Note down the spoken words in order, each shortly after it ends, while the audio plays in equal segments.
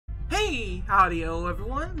Hey, howdy-o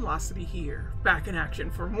everyone, Velocity here, back in action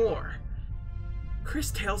for more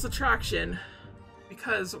Cristales attraction,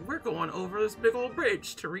 because we're going over this big old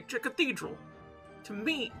bridge to reach a cathedral, to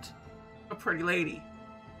meet a pretty lady.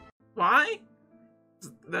 Why?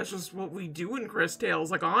 That's just what we do in Cristales.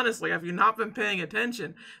 Like, honestly, have you not been paying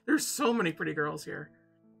attention? There's so many pretty girls here.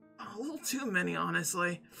 A little too many,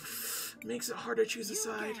 honestly. Makes it hard to choose a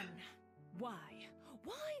side. Again. Why?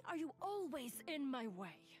 Why are you always in my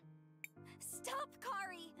way? Stop,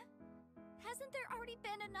 Kari! Hasn't there already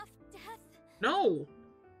been enough death? No!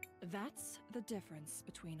 That's the difference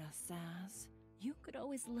between us, Saz. You could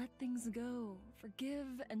always let things go,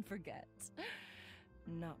 forgive and forget.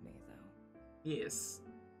 Not me, though. Yes.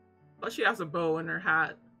 Plus she has a bow in her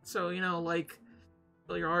hat, so, you know, like,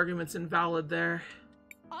 well, your argument's invalid there.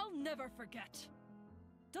 I'll never forget.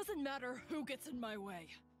 Doesn't matter who gets in my way.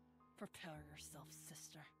 Prepare yourself,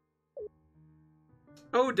 sister.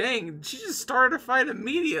 Oh dang, she just started a fight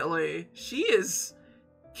immediately. She is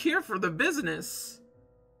here for the business.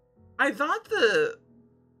 I thought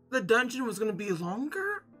the dungeon was gonna be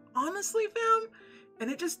longer, honestly, fam,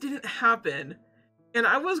 and it just didn't happen. And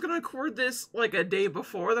I was gonna record this like a day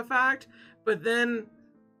before the fact, but then,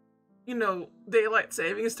 you know, daylight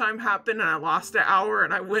savings time happened and I lost an hour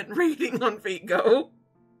and I went raiding on Fate Go.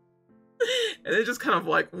 And it just kind of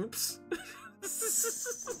like, oops.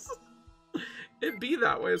 It be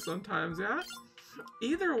that way sometimes, yeah?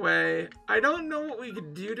 Either way, I don't know what we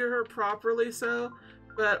could do to her properly,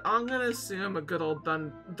 but I'm gonna assume a good old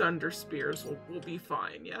Thunder Spears will be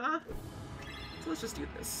fine, yeah? So let's just do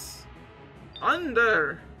this.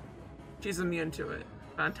 Thunder! She's immune to it.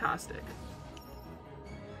 Fantastic.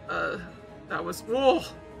 That was- whoa!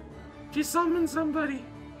 She summoned somebody!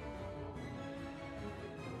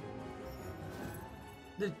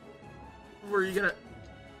 Were you gonna-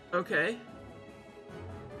 okay.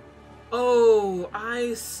 Oh,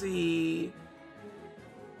 I see.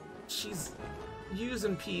 She's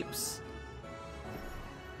using peeps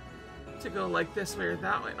to go like this way or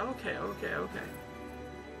that way. Okay.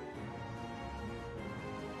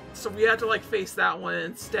 So we have to like face that one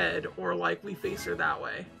instead, or like we face her that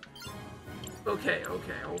way. Okay.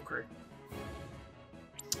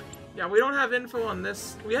 Yeah, we don't have info on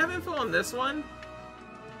this. We have info on this one,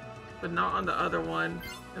 but not on the other one.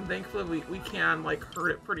 And thankfully we can like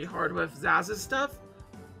hurt it pretty hard with Zaz's stuff.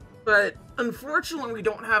 But unfortunately we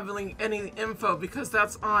don't have any info because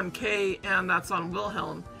that's on Kay and that's on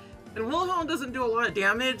Wilhelm. And Wilhelm doesn't do a lot of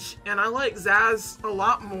damage, and I like Zaz a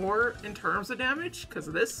lot more in terms of damage because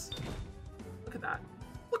of this. Look at that.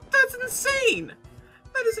 Look, that's insane!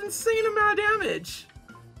 That is insane amount of damage!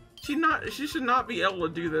 She should not be able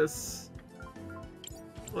to do this.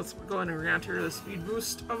 Let's go ahead and grant her the speed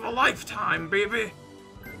boost of a lifetime, baby!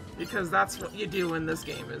 Because that's what you do in this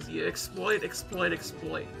game, is you exploit.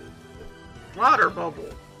 Water bubble.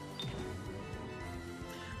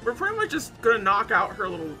 We're pretty much just gonna knock out her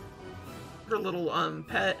little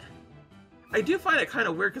pet. I do find it kind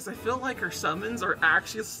of weird because I feel like her summons are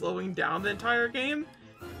actually slowing down the entire game.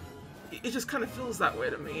 It just kind of feels that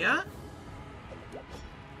way to me, yeah?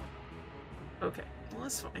 Okay, well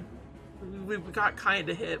that's fine. We got kind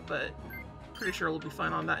of hit, but pretty sure we'll be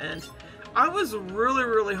fine on that end. I was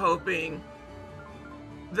really hoping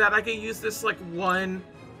that I could use this like one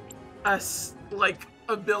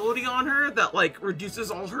ability on her that like reduces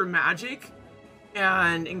all her magic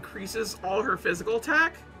and increases all her physical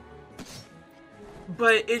attack,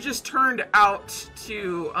 but it just turned out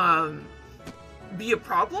to be a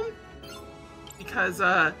problem because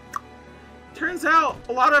turns out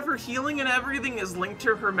a lot of her healing and everything is linked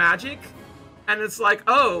to her magic, and it's like,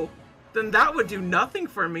 oh, then that would do nothing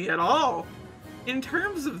for me at all in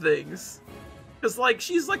terms of things, because like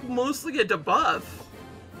she's like mostly a debuff.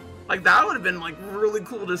 Like that would have been like really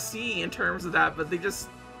cool to see in terms of that, but they're just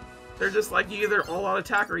like, you either all out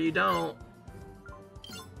attack or you don't.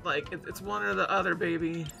 Like it's one or the other,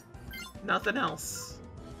 baby. Nothing else.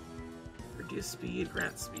 Reduce speed,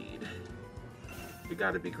 grant speed. We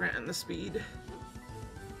gotta be granting the speed.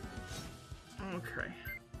 Okay.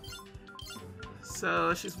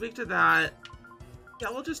 So she's weak to that. Yeah,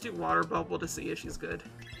 we'll just do water bubble to see if she's good.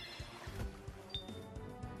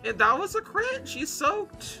 And that was a crit! She's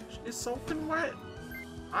soaked! She's soaking wet.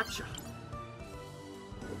 Gotcha.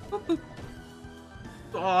 Boop, boop.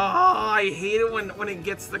 Oh, I hate it when it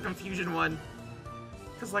gets the confusion one.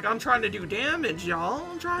 Cause like I'm trying to do damage, y'all.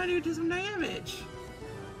 I'm trying to do some damage.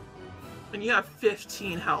 And you have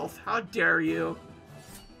 15 health. How dare you?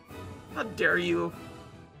 How dare you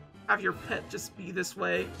have your pet just be this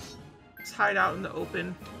way? Just hide out in the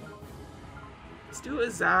open. Let's do a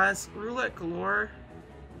Zaz. Roulette galore.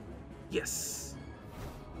 Yes.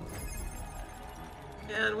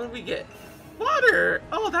 And what do we get? Water!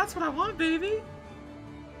 Oh, that's what I want, baby!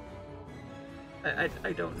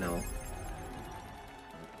 I don't know.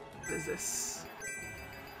 What is this?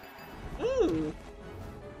 Ooh!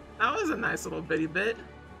 That was a nice little bitty bit.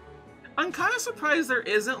 I'm kind of surprised there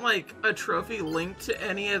isn't, like, a trophy linked to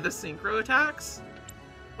any of the synchro attacks.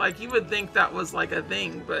 Like, you would think that was, like, a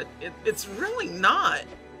thing, but it's really not.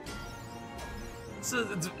 So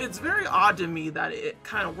it's very odd to me that it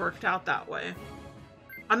kind of worked out that way.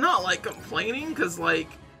 I'm not, like, complaining, because, like,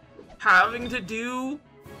 having to do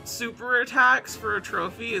super attacks for a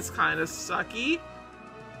trophy is kind of sucky.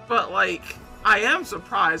 But, like, I am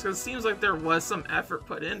surprised, because it seems like there was some effort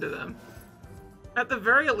put into them. At the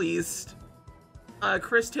very least,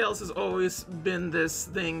 Cristales has always been this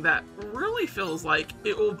thing that really feels like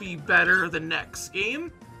it will be better the next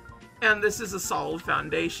game, and this is a solid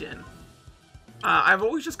foundation. I've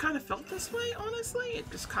always just kind of felt this way, honestly.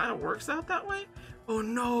 It just kind of works out that way. Oh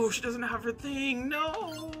no, she doesn't have her thing.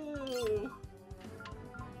 No!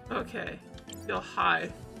 Okay. Deal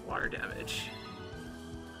high water damage.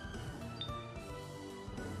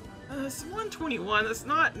 It's 121. That's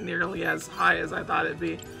not nearly as high as I thought it'd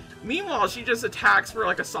be. Meanwhile, she just attacks for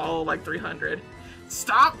like a solid like 300.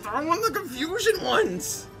 Stop throwing the confusion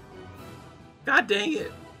ones! God dang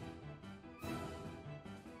it.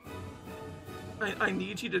 I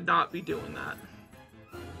need you to not be doing that.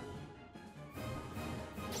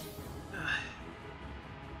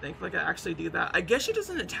 Thankfully I can actually do that. I guess she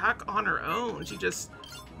doesn't attack on her own. She just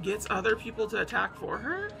gets other people to attack for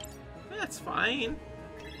her? That's fine.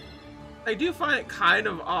 I do find it kind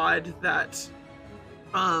of odd that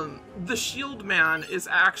the shield man is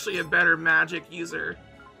actually a better magic user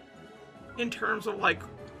in terms of like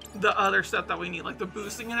the other stuff that we need, like the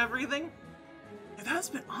boosting and everything. And that's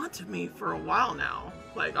been onto me for a while now.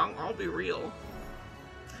 Like, I'll be real.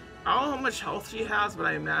 I don't know how much health she has, but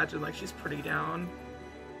I imagine like she's pretty down.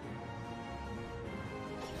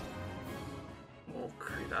 Oh,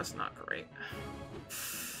 that's not great.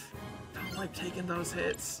 Don't like taking those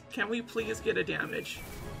hits. Can we please get a damage?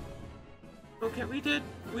 Okay, we did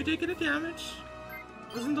get a damage.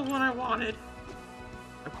 Wasn't the one I wanted.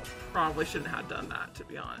 I probably shouldn't have done that, to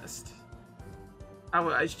be honest.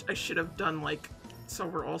 I should have done like so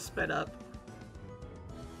we're all sped up.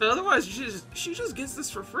 But otherwise, she just gets this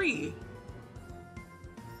for free.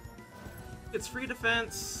 It's free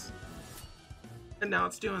defense, and now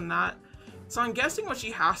it's doing that. So I'm guessing what she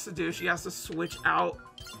has to do, she has to switch out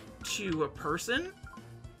to a person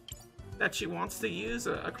that she wants to use,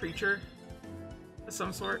 a creature of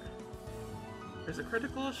some sort. There's a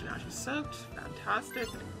critical, now she's soaked, fantastic.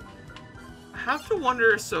 I have to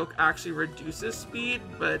wonder if soak actually reduces speed,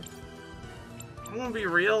 but I'm gonna be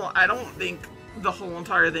real, I don't think the whole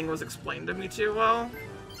entire thing was explained to me too well.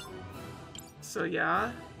 So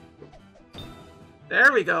yeah.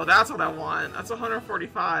 There we go, that's what I want. That's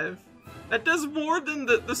 145. That does more than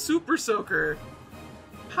the Super Soaker.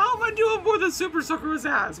 How am I doing more than Super Soaker was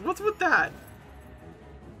has? What's with that?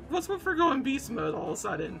 What's with for going beast mode all of a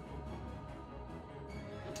sudden?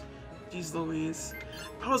 Jeez Louise.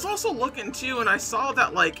 I was also looking too, and I saw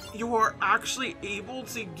that like you are actually able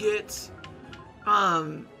to get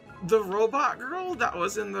the robot girl that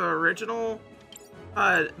was in the original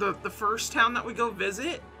the first town that we go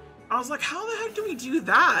visit. I was like, how the heck do we do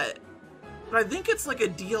that? But I think it's like a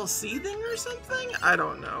DLC thing or something? I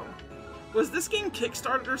don't know. Was this game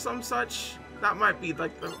kickstarted or some such? That might be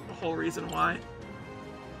like the whole reason why.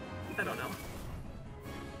 I don't know.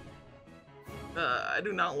 I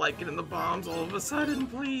do not like getting the bombs all of a sudden,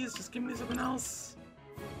 please. Just give me something else.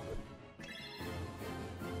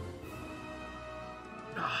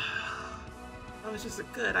 That was just a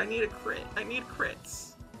good. I need a crit. I need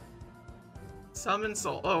crits. Summon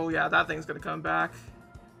soul. Oh yeah, that thing's gonna come back.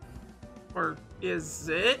 Or is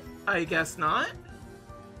it? I guess not.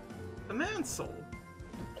 The man soul.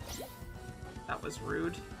 That was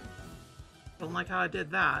rude. Don't like how I did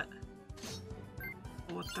that.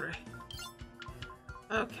 Oh, 3.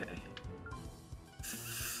 Okay.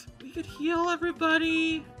 We could heal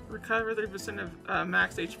everybody. Recover 30% of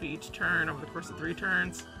max HP each turn over the course of 3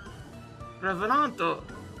 turns. Revenanto.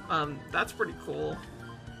 That's pretty cool.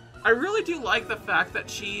 I really do like the fact that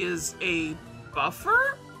she is a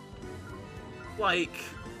buffer. Like,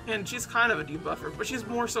 and she's kind of a debuffer, but she's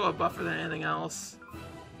more so a buffer than anything else.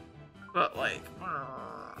 But like,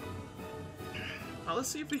 well, let's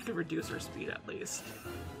see if we can reduce her speed at least.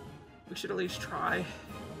 We should at least try.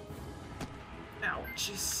 Ow,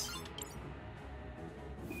 jeez.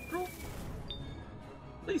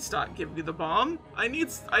 Please stop giving me the bomb. I need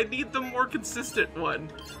the more consistent one.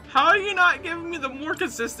 How are you not giving me the more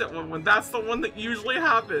consistent one when that's the one that usually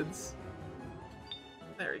happens?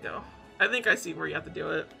 There we go. I think I see where you have to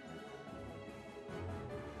do it.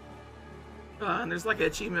 And there's like an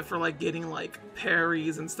achievement for like getting like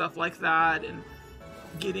parries and stuff like that, and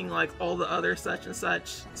getting like all the other such and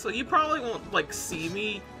such. So you probably won't like see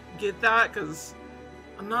me get that because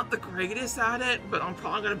I'm not the greatest at it, but I'm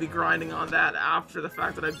probably gonna be grinding on that after the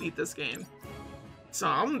fact that I beat this game. So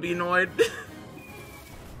I'm gonna be annoyed.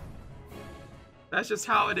 That's just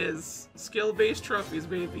how it is. Skill-based trophies,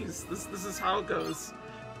 babies. This is how it goes.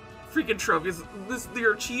 Freaking trophies.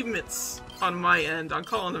 They're achievements on my end. I'm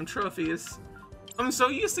calling them trophies. I'm so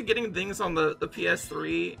used to getting things on the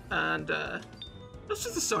PS3 and it's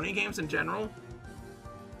just the Sony games in general.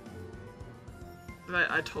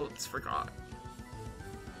 I totally forgot.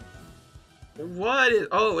 What is...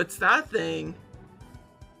 Oh, it's that thing.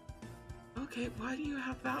 Okay, why do you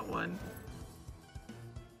have that one?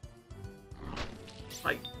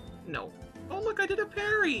 Like, no. Oh, look, I did a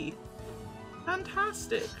parry!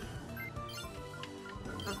 Fantastic.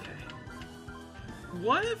 Okay.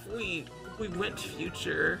 What if we went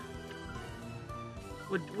future?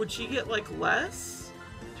 Would she get, like, less?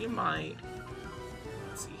 She might.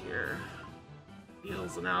 Let's see here.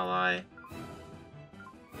 Heals an ally.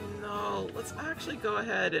 No, let's actually go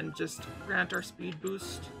ahead and just grant our speed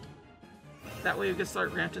boost. That way we can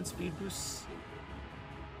start granting speed boosts.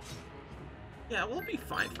 Yeah, we'll be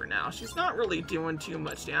fine for now. She's not really doing too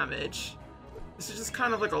much damage. This is just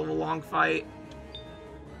kind of like a long fight.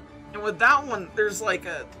 And with that one, there's like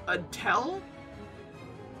a tell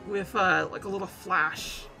with like a little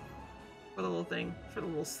flash for the little thing, for the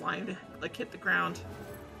little slime to like hit the ground.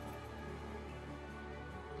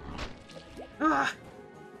 Ah!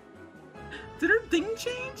 Did her thing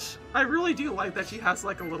change? I really do like that she has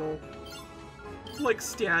like a little like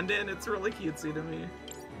stand-in. It's really cutesy to me.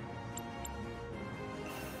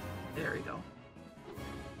 There we go.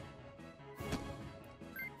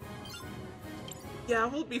 Yeah,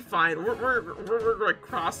 we'll be fine. We're like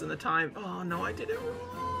crossing the time. Oh no, I did it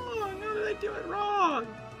wrong. How did I do it wrong?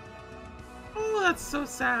 Oh, that's so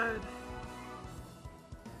sad.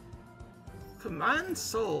 Command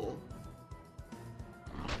Soul.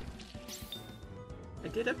 I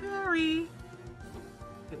did a parry.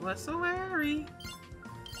 It was so hairy.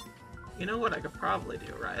 You know what I could probably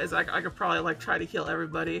do, right? Is I could probably like try to heal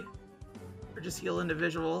everybody. Or just heal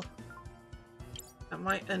individual. That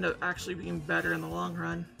might end up actually being better in the long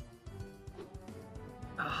run.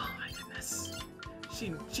 Oh my goodness.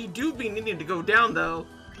 She do be needing to go down though.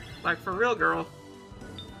 Like for real, girl.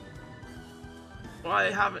 Why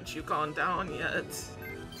haven't you gone down yet?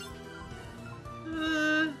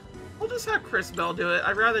 We'll just have Cristales do it.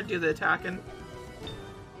 I'd rather do the attacking.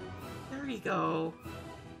 There you go.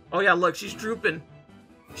 Oh yeah, look, she's drooping.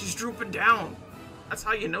 She's drooping down. That's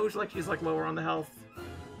how you know she's like lower on the health.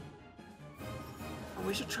 Oh,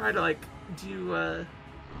 we should try to like do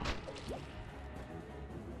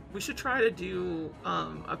we should try to do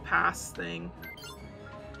a pass thing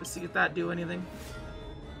to see if that do anything.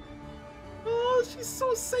 Oh, she's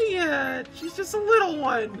so sad. She's just a little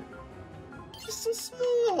one. She's so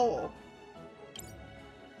small.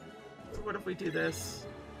 So what if we do this?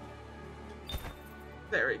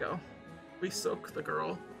 There we go. We soak the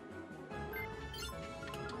girl.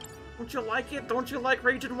 Don't you like it? Don't you like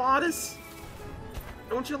raging waters?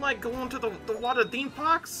 Don't you like going to the water theme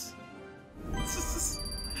parks?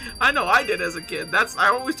 I know I did as a kid. I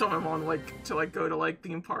always told my mom like to like go to like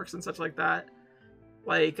theme parks and such like that.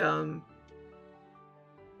 Like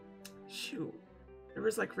shoot. There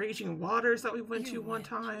was like raging waters that we went to one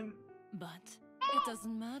time. But it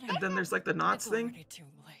doesn't matter. And then there's like the knots thing. Already too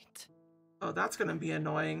late. Oh, that's gonna be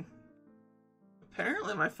annoying.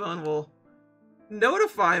 Apparently my phone will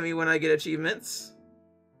notify me when I get achievements.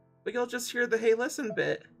 But you'll just hear the hey listen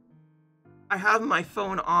bit. I have my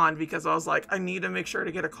phone on because I was like, I need to make sure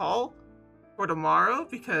to get a call for tomorrow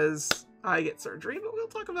because I get surgery, but we'll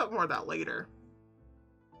talk about more of that later.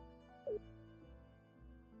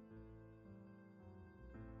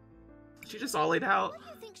 She just ollied out. What do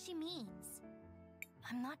you think she means?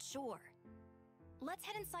 I'm not sure. Let's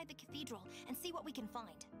head inside the cathedral and see what we can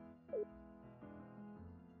find.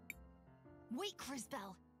 Wait,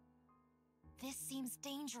 Cristales. This seems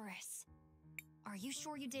dangerous. Are you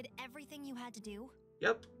sure you did everything you had to do?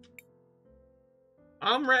 Yep.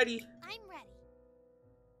 I'm ready. I'm ready.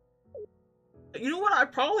 You know what? I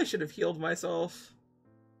probably should have healed myself.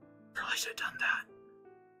 Probably should have done that.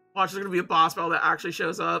 Watch, there's gonna be a boss battle that actually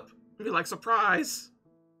shows up. I'll be like, surprise!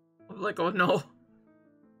 I'll be like, oh no.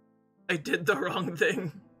 I did the wrong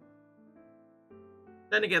thing.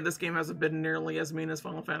 Then again, this game hasn't been nearly as mean as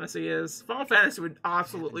Final Fantasy is. Final Fantasy would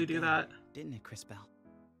absolutely do that. Didn't it, Cristales?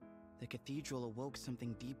 The cathedral awoke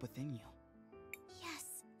something deep within you. Yes,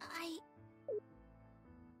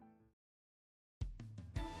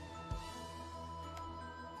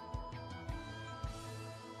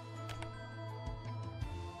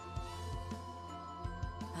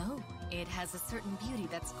 Oh, it has a certain beauty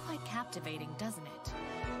that's quite captivating, doesn't it?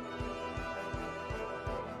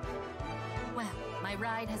 Well, my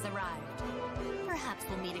ride has arrived. Perhaps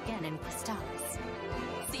we'll meet again in Cristales.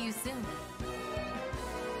 See you soon.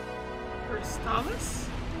 Cristales?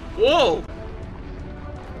 Whoa!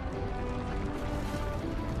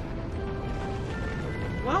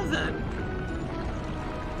 Well then.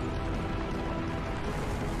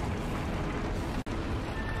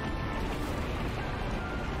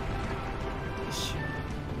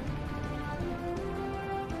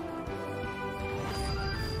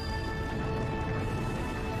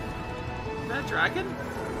 Is that a dragon?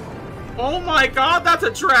 Oh my god, that's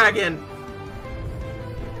a dragon!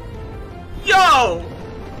 Yo!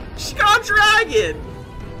 She got a dragon!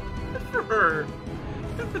 Good for her.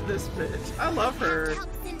 Good for this bitch. I love her. Help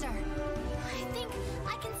Cinder. I think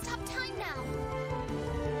I can stop time now.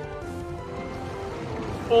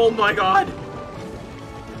 Oh my god!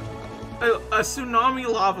 A tsunami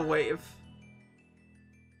lava wave.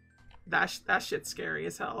 That shit's scary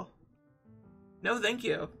as hell. No thank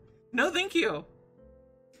you. No thank you.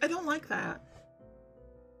 I don't like that.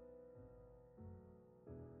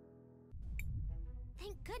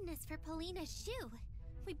 Thank goodness for Polina's shoe.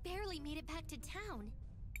 We barely made it back to town.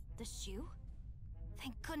 The shoe?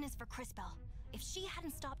 Thank goodness for Cristales. If she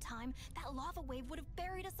hadn't stopped time, that lava wave would have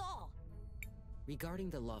buried us all. Regarding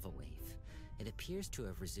the lava wave, it appears to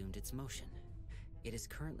have resumed its motion. It is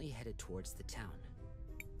currently headed towards the town.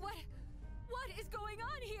 What is going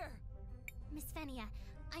on here? Miss Fenia,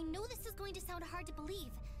 I know this is going to sound hard to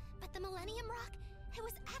believe, but the Millennium Rock, it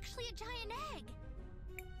was actually a giant egg.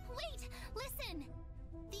 Wait, listen!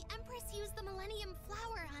 The Empress used the Millennium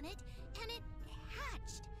Flower on it, and it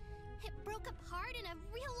hatched. It broke apart and a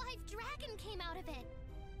real-life dragon came out of it.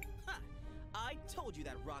 Ha! I told you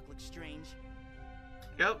that rock looked strange.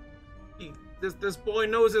 Yep. This boy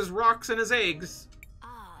knows his rocks and his eggs.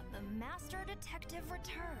 Ah, the Master Detective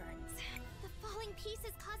returns. The falling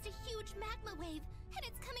pieces caused a huge magma wave, and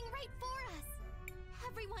it's coming right for us.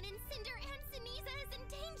 Everyone in Cinder and Sinisa is in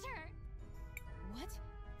danger. What?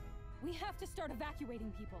 We have to start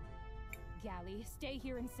evacuating people. Gally, stay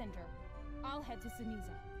here in Cinder. I'll head to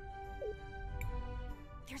Sinisa.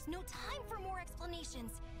 There's no time for more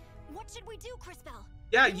explanations. What should we do, Cristales?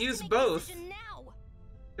 Yeah, We need to use make a both. decision now.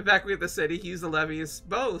 Evacuate the city, use the levees.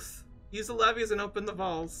 Both. Use the levees and open the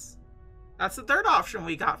vaults. That's the third option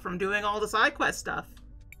we got from doing all the side quest stuff.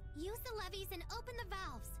 Use the levees and open the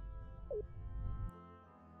valves.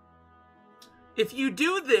 If you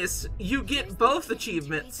do this, you get both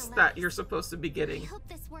achievements that you're supposed to be I getting. hope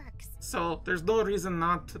this works. So there's no reason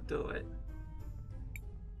not to do it.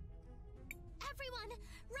 Everyone,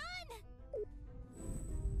 run!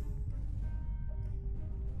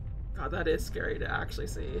 God, that is scary to actually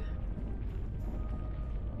see.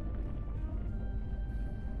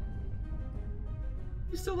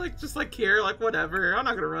 You still just here, like whatever. I'm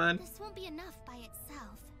not gonna run. This won't be enough by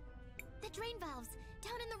itself. The drain valves,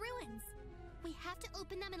 down in the ruins. We have to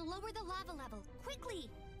open them and lower the lava level, quickly.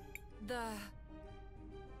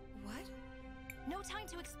 What? No time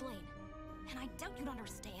to explain. And I doubt you'd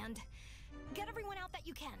understand. Get everyone out that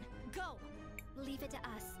you can. Go! Leave it to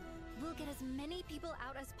us. We'll get as many people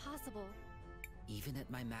out as possible. Even at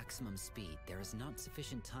my maximum speed, there is not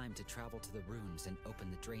sufficient time to travel to the ruins and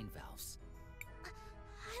open the drain valves.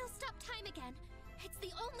 I'll stop time again. It's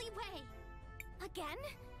the only way. Again?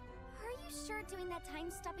 Are you sure doing that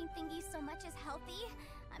time-stopping thingy so much is healthy?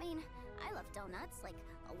 I mean, I love donuts, like,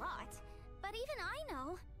 a lot. But even I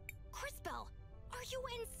know. Cristales, are you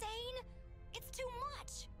insane? It's too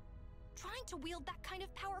much. Trying to wield that kind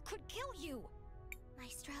of power could kill you.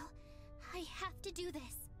 Maestro, I have to do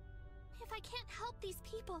this. If I can't help these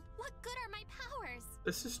people, what good are my powers?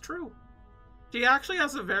 This is true. She actually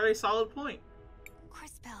has a very solid point.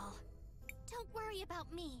 Cristales. Don't worry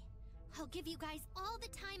about me. I'll give you guys all the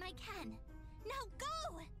time I can. Now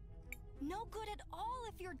go! No good at all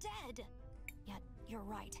if you're dead. Yet, you're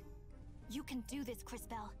right. You can do this,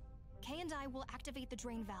 Cristales. Kay and I will activate the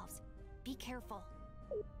drain valves. Be careful.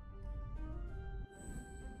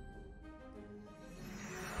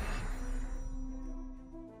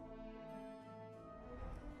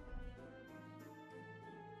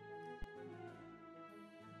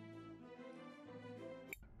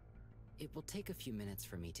 It will take a few minutes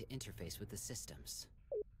for me to interface with the systems.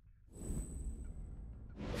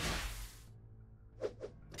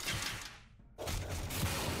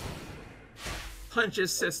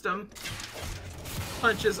 Punches system.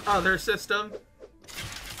 Punches other system.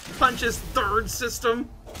 Punches third system.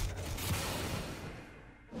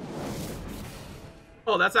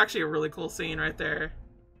 Oh, that's actually a really cool scene right there.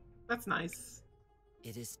 That's nice.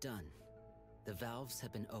 It is done. The valves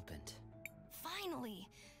have been opened. Finally!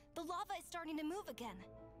 The lava is starting to move again.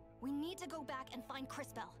 We need to go back and find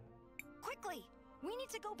Cristales. Quickly! We need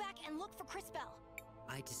to go back and look for Cristales.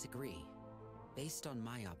 I disagree. Based on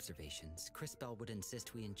my observations, Cristales would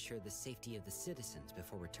insist we ensure the safety of the citizens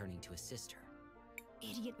before returning to assist her.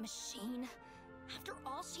 Idiot machine. After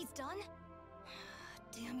all she's done?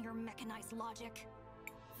 Damn your mechanized logic.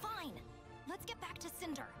 Fine! Let's get back to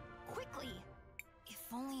Cinder. Quickly! If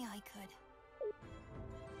only I could.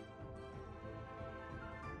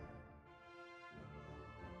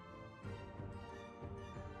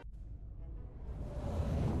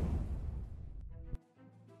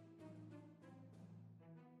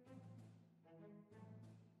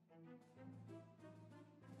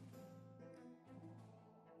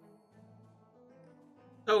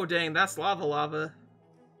 Oh dang, that's lava.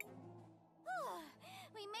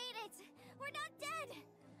 We made it! We're not dead!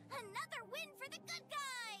 Another win for the good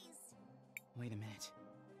guys! Wait a minute.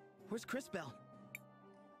 Where's Cristales?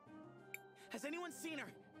 Has anyone seen her?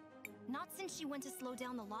 Not since she went to slow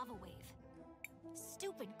down the lava wave.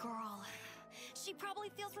 Stupid girl. She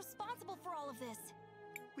probably feels responsible for all of this.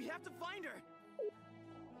 We have to find her!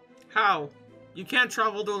 How? You can't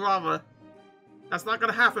travel through lava. That's not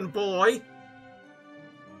gonna happen, boy!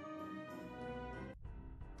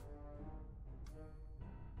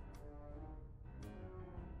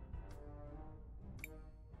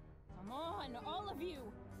 Come on, all of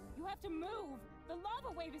you! You have to move! The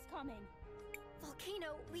lava wave is coming!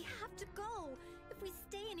 Volcano, we have to go! If we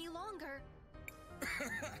stay any longer...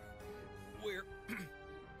 We're...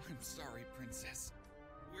 I'm sorry, Princess.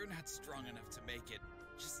 We're not strong enough to make it.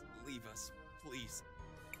 Just leave us, please.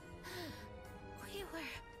 We were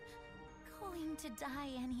going to die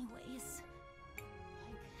anyways.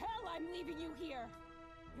 Like hell I'm leaving you here!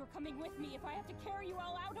 You're coming with me if I have to carry you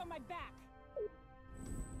all out on my back!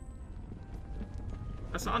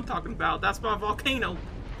 That's what I'm talking about. That's my volcano,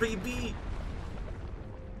 baby!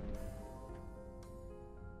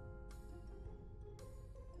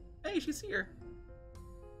 Hey, she's here.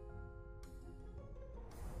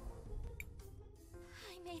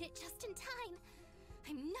 I made it just in time.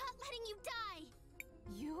 I'm not letting you die.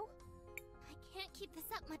 You? I can't keep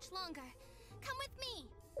this up much longer. Come with me.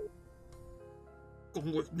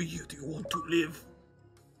 Come with me if you want to live.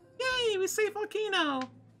 Yay, we saved Volcano!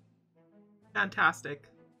 Fantastic.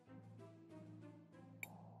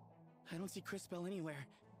 I don't see Cristales anywhere.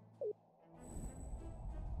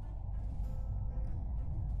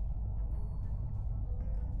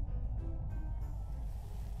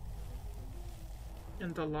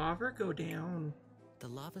 And the lava go down. The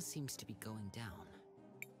lava seems to be going down.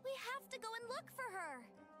 We have to go and look for her.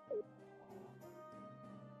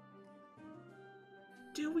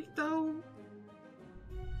 Do we though?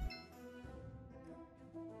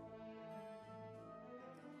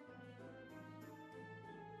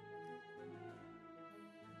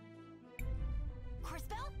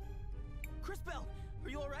 Cristales? Cristales, are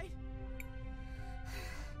you alright?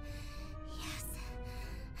 Yes,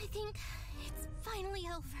 I think it's finally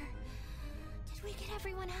over. Did we get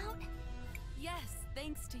everyone out? Yes,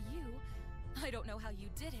 thanks to you. I don't know how you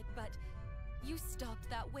did it, but you stopped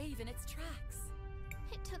that wave in its tracks.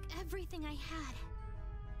 It took everything I had.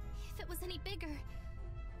 If it was any bigger,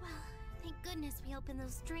 well, thank goodness we opened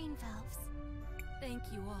those drain valves. Thank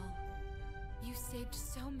you all. You saved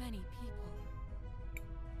so many people.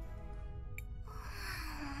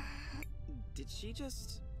 Did she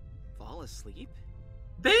just fall asleep?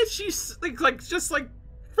 Bitch, she's just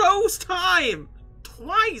froze time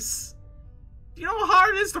twice. Do you know how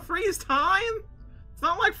hard it is to freeze time? It's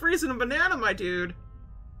not like freezing a banana, my dude.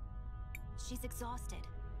 She's exhausted.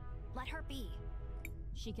 Let her be.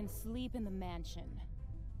 She can sleep in the mansion.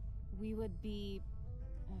 We would be...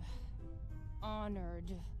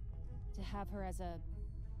 honored to have her as a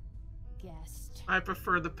guest. I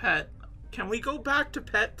prefer the pet. Can we go back to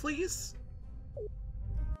pet, please?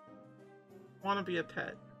 Want to be a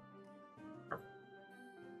pet.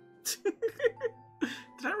 Did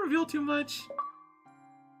I reveal too much?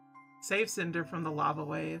 Save Cinder from the lava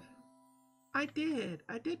wave. I did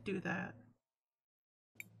do that.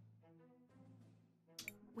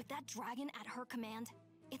 With that dragon at her command,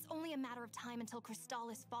 it's only a matter of time until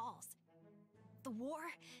Cristales falls. The war,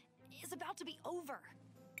 is about to be over.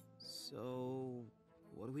 So,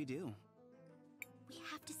 what do we do? We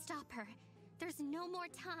have to stop her. There's no more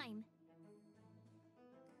time.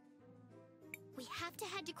 We have to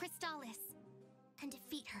head to Cristales and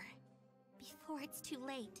defeat her before it's too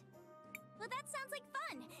late. Well, that sounds like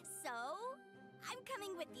fun. So, I'm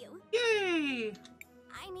coming with you. Yay!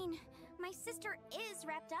 I mean, my sister is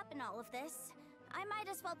wrapped up in all of this. I might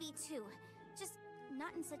as well be too. Just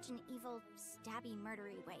not in such an evil, stabby,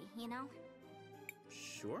 murdery way, you know?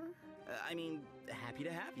 Sure. I mean, happy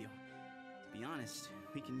to have you. To be honest,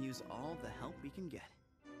 we can use all the help we can get.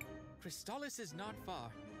 Cristales is not far.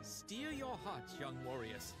 Steer your hearts, young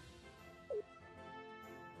warriors.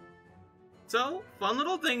 So, fun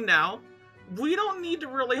little thing now. We don't need to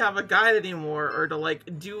really have a guide anymore or to,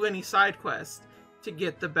 like, do any side quests to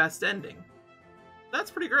get the best ending.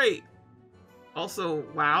 That's pretty great. Also,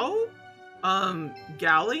 wow.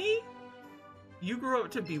 Gally? You grew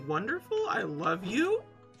up to be wonderful. I love you.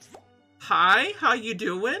 Hi, how you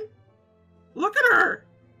doing? Look at her!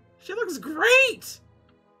 She looks great!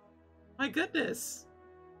 My goodness.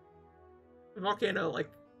 The volcano, like,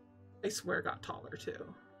 I swear got taller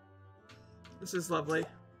too. This is lovely.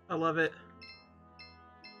 I love it.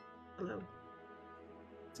 Hello.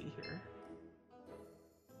 Let's see here.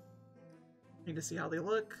 Need to see how they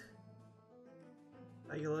look.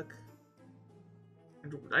 How you look.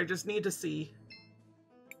 I just need to see.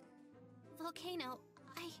 Volcano,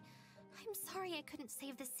 I'm sorry I couldn't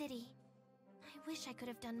save the city. I wish I could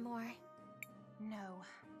have done more. No.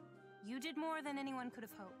 You did more than anyone could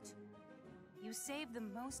have hoped. You saved the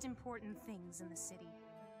most important things in the city.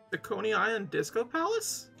 The Coney Island Disco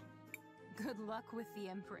Palace? Good luck with the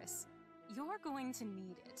Empress. You're going to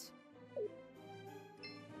need it.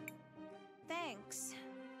 Thanks,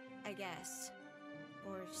 I guess.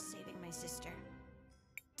 For saving my sister.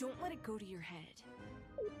 Don't let it go to your head.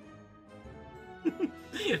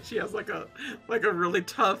 She has like a really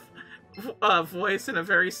tough voice and a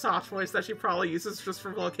very soft voice that she probably uses just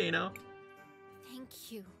for Volcano.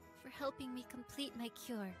 Thank you for helping me complete my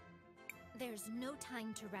cure. There's no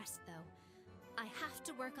time to rest, though. I have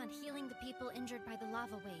to work on healing the people injured by the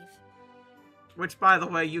lava wave. Which, by the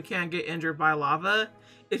way, you can't get injured by lava.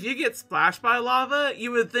 If you get splashed by lava,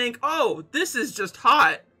 you would think, oh, this is just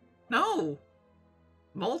hot. No.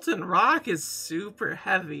 Molten rock is super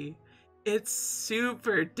heavy. It's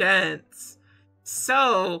super dense.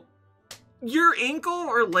 So, your ankle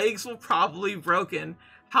or legs will probably be broken.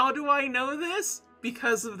 How do I know this?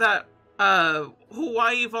 Because of that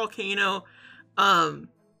Hawaii volcano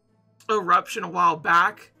eruption a while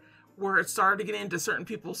back, where it started to get into certain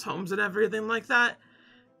people's homes and everything like that.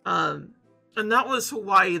 And that was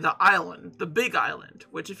Hawaii, the island, the big island,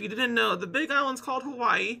 which if you didn't know, the big island's called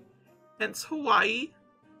Hawaii, hence Hawaii,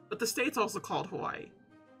 but the state's also called Hawaii.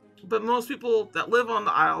 But most people that live on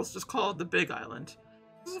the isles just call it the big island.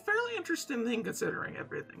 It's a fairly interesting thing considering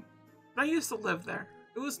everything. But I used to live there.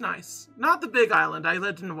 It was nice. Not the big island, I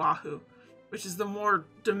lived in Oahu, which is the more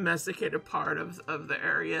domesticated part of the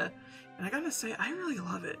area. And I gotta say, I really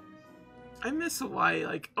love it. I miss Hawaii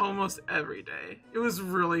like almost every day. It was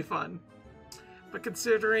really fun. But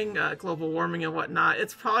considering global warming and whatnot,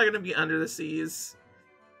 it's probably going to be under the seas.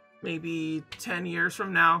 Maybe 10 years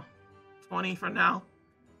from now. 20 from now.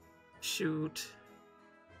 Shoot.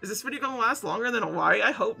 Is this video going to last longer than Hawaii?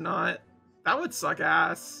 I hope not. That would suck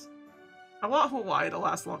ass. I want Hawaii to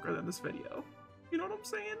last longer than this video. You know what I'm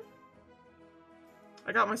saying?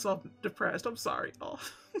 I got myself depressed. I'm sorry, y'all.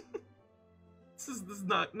 This is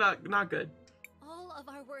not good. All of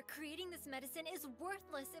our work creating this medicine is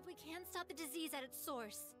worthless if we can't stop the disease at its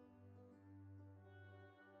source.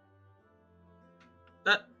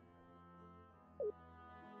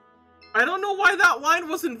 I don't know why that line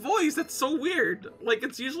wasn't voiced. That's so weird. Like,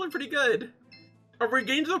 it's usually pretty good. Are we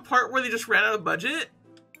getting to the part where they just ran out of budget?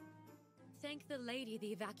 Thank the lady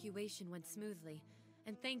the evacuation went smoothly.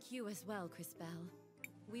 And thank you as well, Crispell.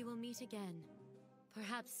 We will meet again.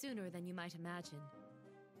 Perhaps sooner than you might imagine.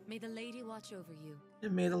 May the lady watch over you.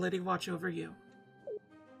 And may the lady watch over you.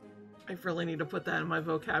 I really need to put that in my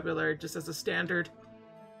vocabulary just as a standard.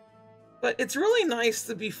 But it's really nice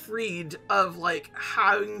to be freed of, like,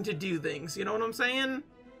 having to do things. You know what I'm saying?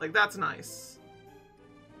 Like, that's nice.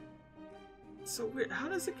 It's so weird. How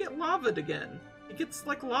does it get lava'd again? It gets,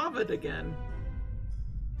 like, lava'd again.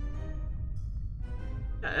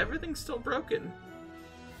 Yeah, everything's still broken.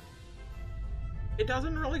 It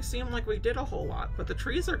doesn't really seem like we did a whole lot, but the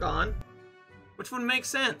trees are gone. Which would make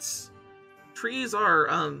sense. Trees are,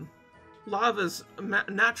 lava's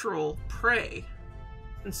natural prey.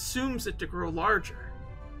 Consumes it to grow larger.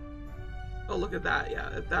 Oh, look at that.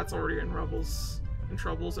 Yeah, that's already in rubbles. and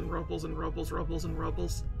troubles and rubbles and rubbles and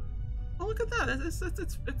rubbles. Oh, look at that!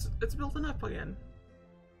 It's building up again.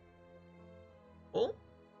 Oh,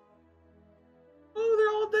 oh, they're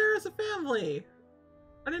all there as a family.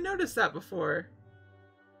 I didn't notice that before.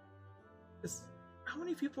 How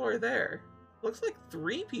many people are there? Looks like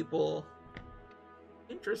 3 people.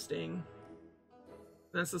 Interesting.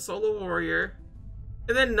 That's the solo warrior.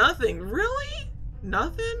 And then nothing. Really?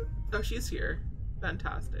 Nothing? Oh, she's here.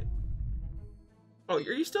 Fantastic. Oh, are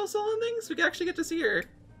you still selling things? We can actually get to see her.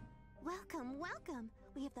 Welcome, welcome.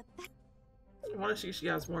 We have the best. I want to see if she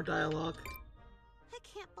has more dialogue. I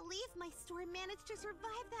can't believe my store managed to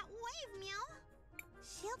survive that wave, Meow.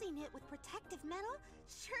 Shielding it with protective metal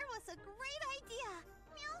sure was a great idea,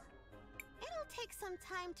 Meow. It'll take some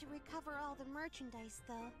time to recover all the merchandise,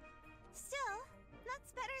 though. Still,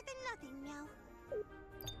 that's better than nothing, Meow.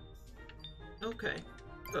 Okay,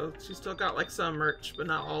 so she's still got like some merch, but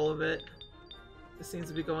not all of it. This seems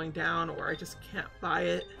to be going down, or I just can't buy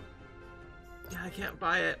it. Yeah, I can't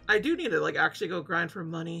buy it. I do need to like actually go grind for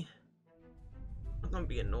money. I'm gonna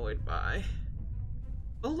be annoyed by.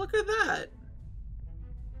 Oh, look at that!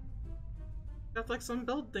 Got like some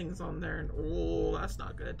build things on there, and oh, that's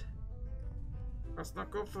not good. That's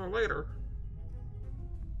not good for later.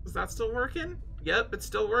 Is that still working? Yep, it's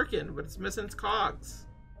still working, but it's missing its cogs.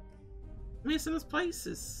 Missing its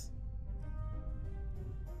places.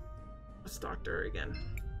 Let's talk to her again.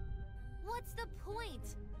 What's the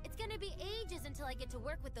point? It's gonna be ages until I get to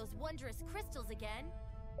work with those wondrous crystals again.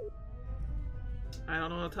 I don't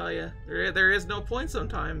know what to tell you. There is no point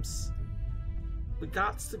sometimes. We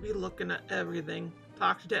got to be looking at everything.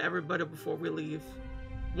 Talk to everybody before we leave.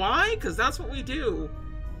 Why? Because that's what we do.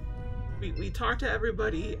 We talk to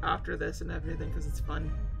everybody after this and everything because it's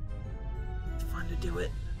fun. It's fun to do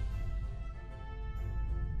it.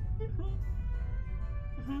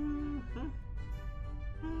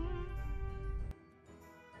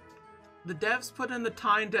 The devs put in the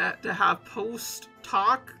time to have post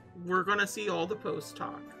talk. We're gonna see all the post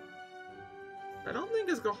talk. I don't think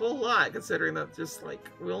it's a whole lot considering that just like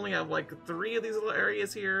we only have like 3 of these little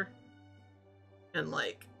areas here, and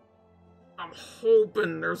like I'm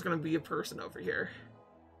hoping there's gonna be a person over here.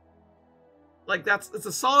 Like it's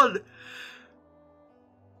a solid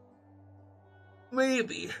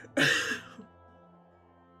maybe.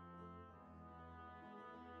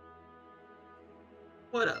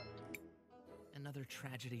 What up? Another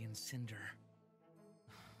tragedy in Cinder.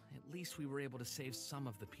 At least we were able to save some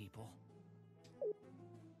of the people.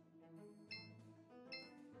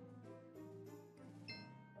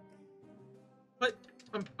 What?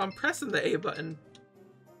 I'm pressing the A button.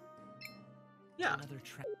 Yeah,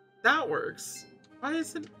 that works. Why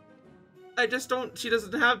isn't... I just don't... She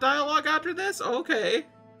doesn't have dialogue after this? Okay.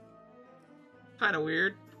 Kind of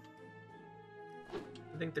weird.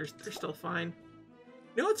 I think they're still fine.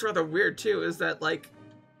 You know what's rather weird too is that like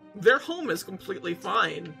their home is completely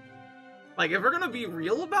fine. Like if we're gonna be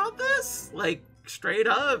real about this, like straight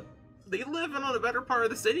up, they live in a better part of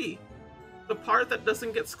the city. The part that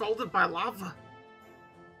doesn't get scalded by lava.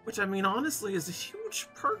 Which I mean honestly is a huge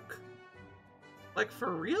perk. Like for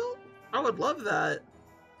real? I would love that.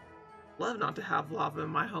 Love not to have lava in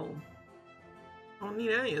my home. I don't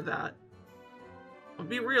need any of that. I'll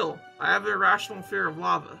be real. I have an irrational fear of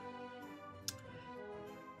lava.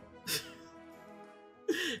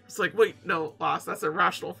 It's like, wait, no, boss, that's a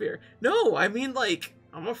rational fear. No, I mean, like,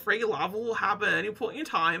 I'm afraid lava will happen at any point in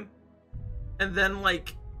time. And then,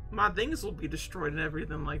 like, my things will be destroyed and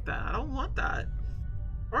everything like that. I don't want that.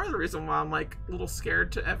 Part of the reason why I'm, like, a little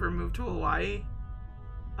scared to ever move to Hawaii.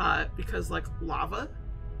 Because, like, lava.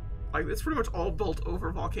 Like, it's pretty much all built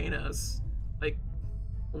over volcanoes. Like,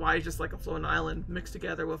 Hawaii is just like a floating island mixed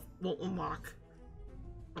together with molten rock.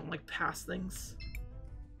 I don't like past things.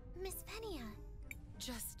 Miss Venia.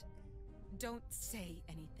 Just don't say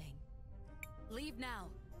anything. Leave now.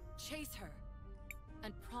 Chase her.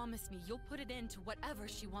 And promise me you'll put it into whatever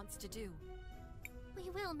she wants to do. We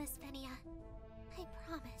will, Miss Venia. I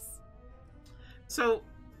promise. So,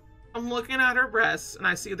 I'm looking at her breasts, and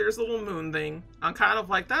I see there's a little moon thing. I'm kind of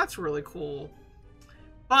like, that's really cool.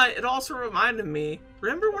 But it also reminded me,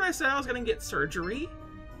 remember when I said I was going to get surgery?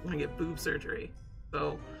 I'm going to get boob surgery.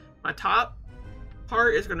 So, my top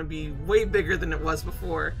part is going to be way bigger than it was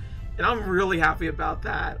before. And I'm really happy about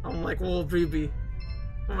that. I'm like, well, baby.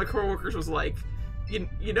 One of my coworkers was like,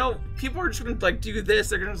 you know, people are just going to like do this.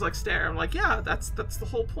 They're going to just like stare. I'm like, yeah, that's the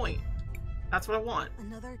whole point. That's what I want.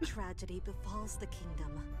 Another tragedy befalls the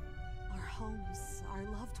kingdom. Our homes, our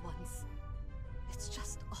loved ones. It's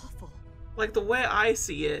just awful. Like the way I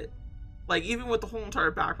see it, like even with the whole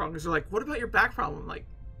entire back problem, because they're like, what about your back problem? Like,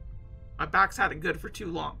 My back's had it good for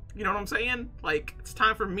too long. You know what I'm saying? Like, it's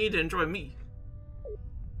time for me to enjoy me. You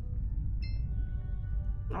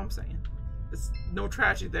know what I'm saying? There's no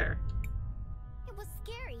tragedy there. It was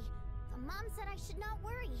scary. The mom said I should not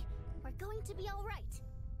worry. We're going to be all right.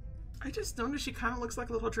 I just noticed she kind of looks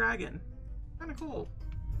like a little dragon. Kind of cool.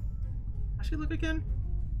 How's she look again?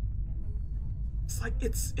 It's like,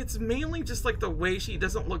 it's mainly just like the way she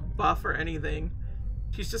doesn't look buff or anything.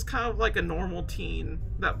 She's just kind of like a normal teen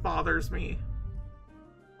that bothers me.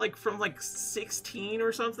 Like from like 16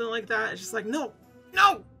 or something like that. It's just like, no!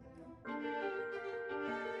 No!